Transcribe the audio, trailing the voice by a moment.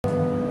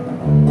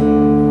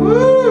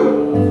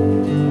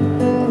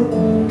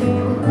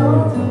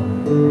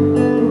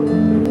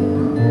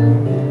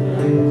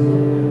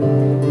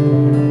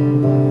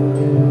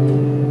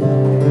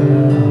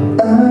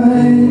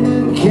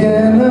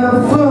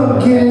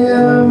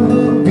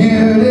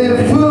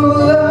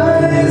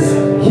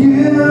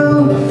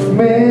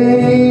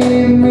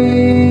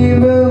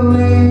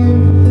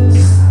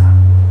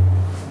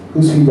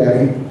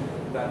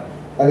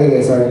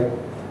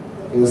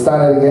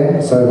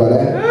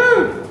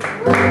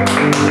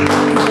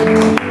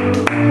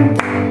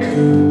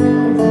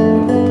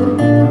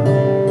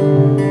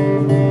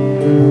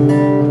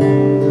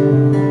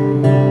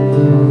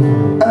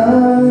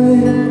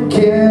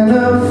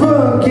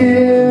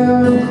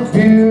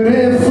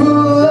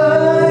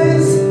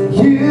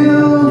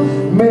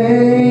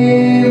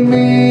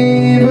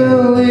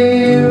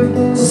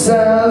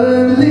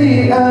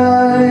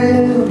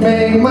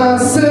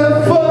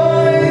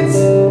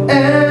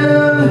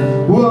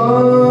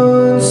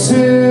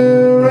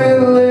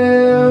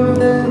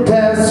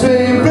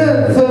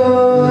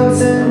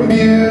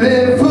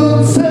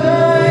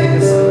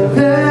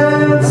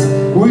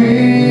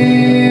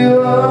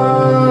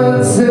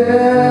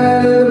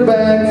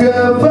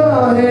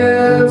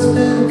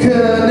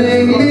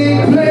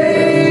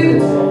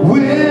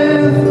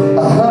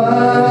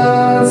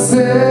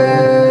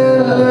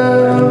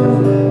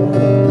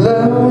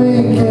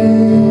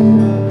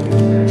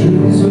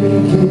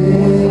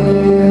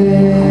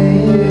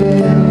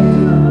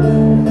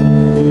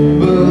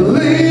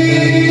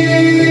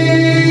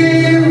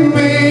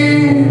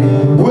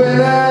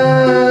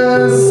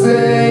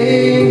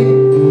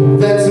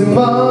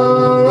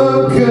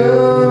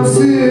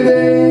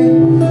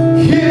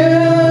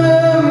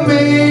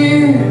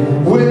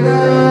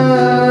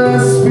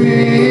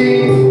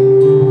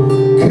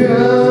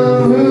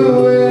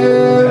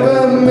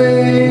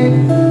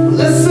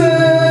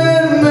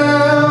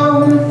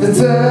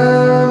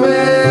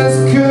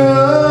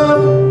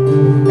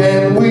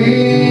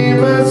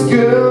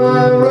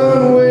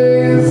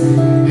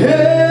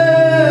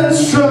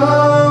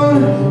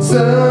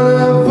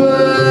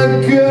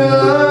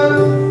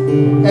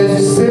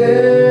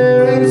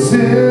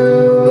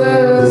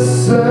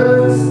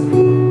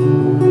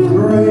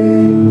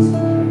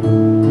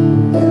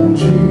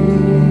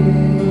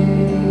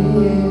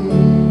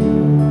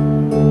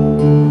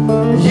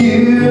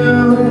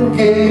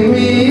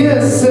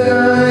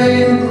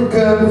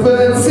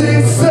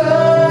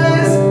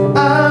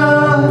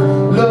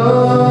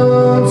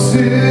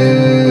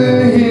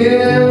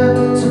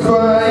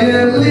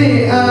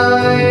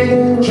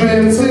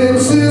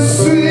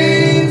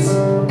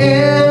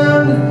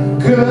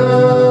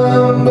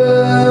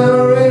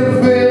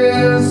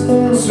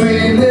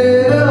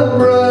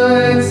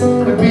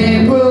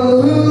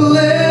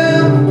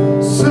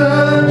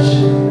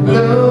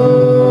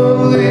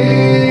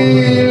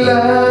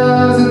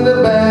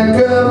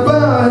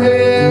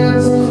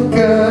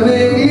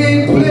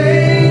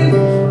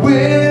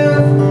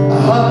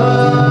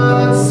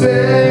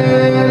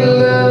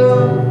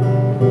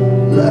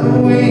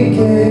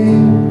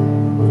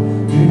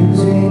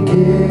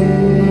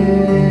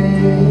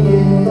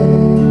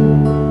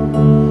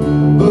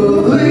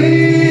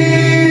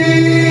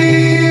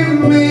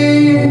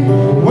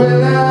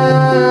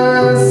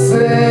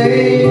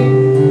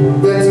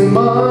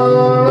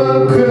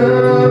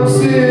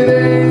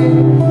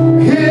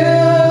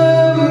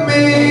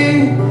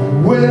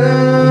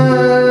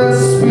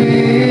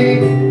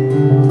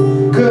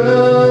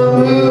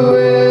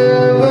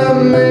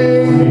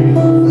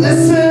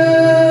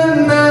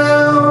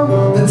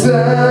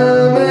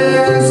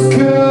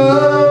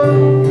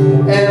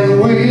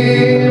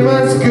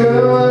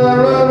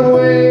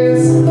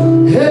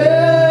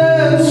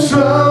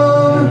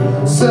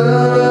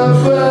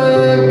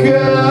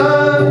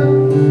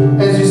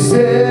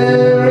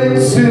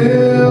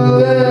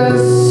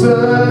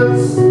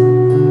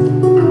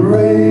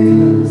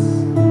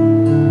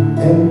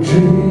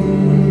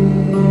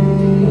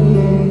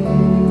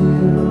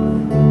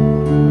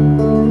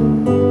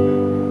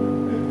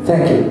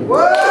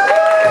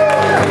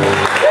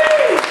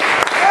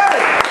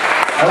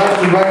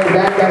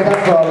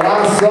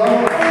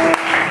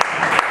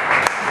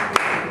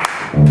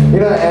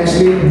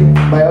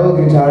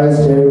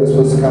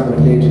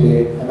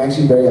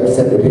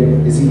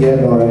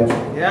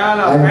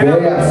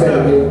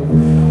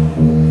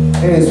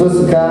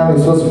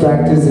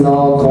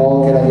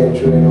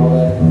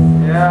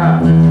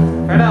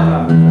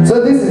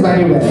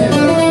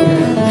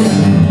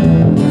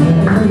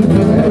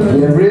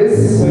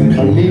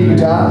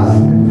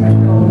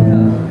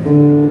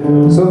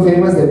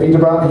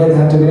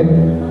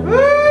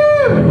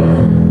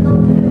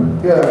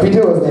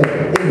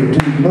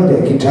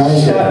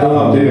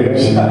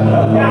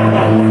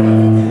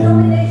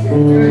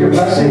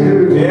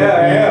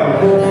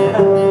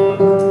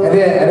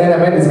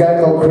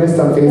Krist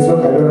on Facebook,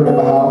 I don't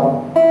remember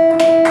how.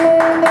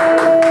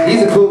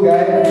 He's a cool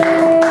guy.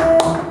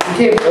 He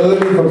came early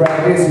for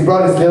practice, he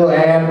brought his little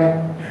amp,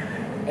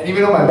 and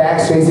even though my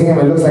back's facing him,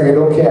 it looks like I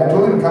don't care. I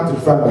told him to come to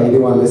the front, but he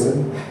didn't want to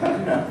listen. Did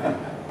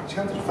you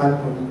come to the front?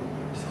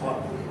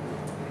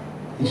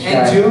 He's shy.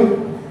 And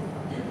Jew,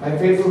 my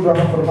faithful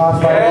drummer for the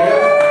past 5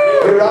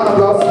 years. Give a round of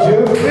applause to Jew.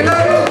 We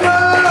love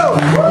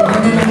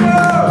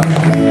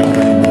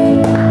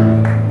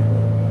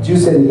you, Jew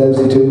said he loves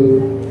you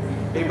too.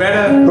 He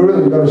better. For real,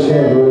 we gotta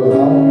share the real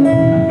now.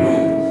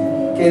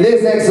 Okay,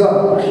 this next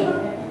song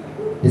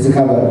is a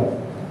cover.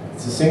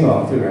 It's a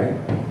sing-along too, right?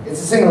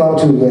 It's a sing-along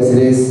too, yes it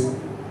is.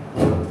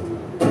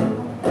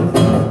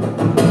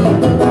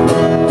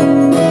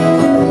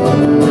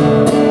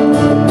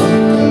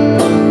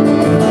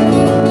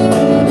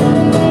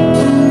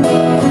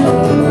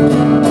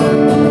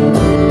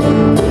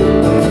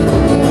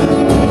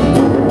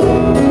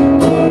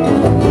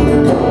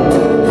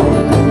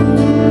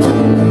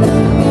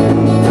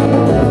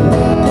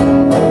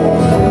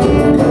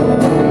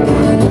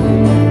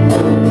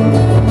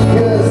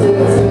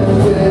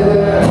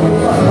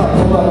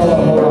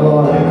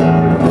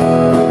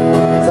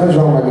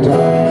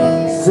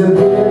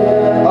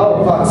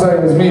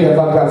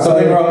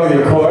 Something wrong with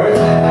your chords?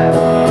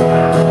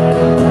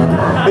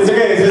 It's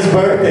okay, it's his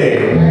birthday,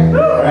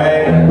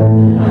 right?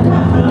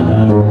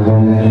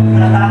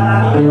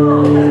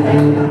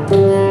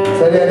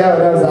 So yeah, that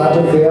was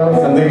auto fail.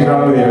 Something's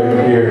wrong with your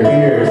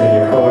fingers and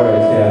your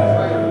chords,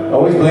 yeah.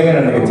 Always blinging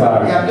on the guitar.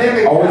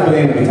 Always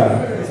blinging on the guitar.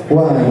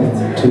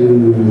 1,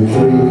 2, 3.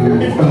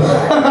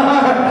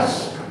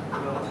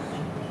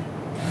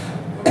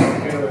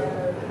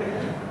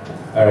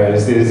 Alright,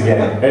 let's do this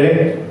again.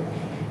 Ready?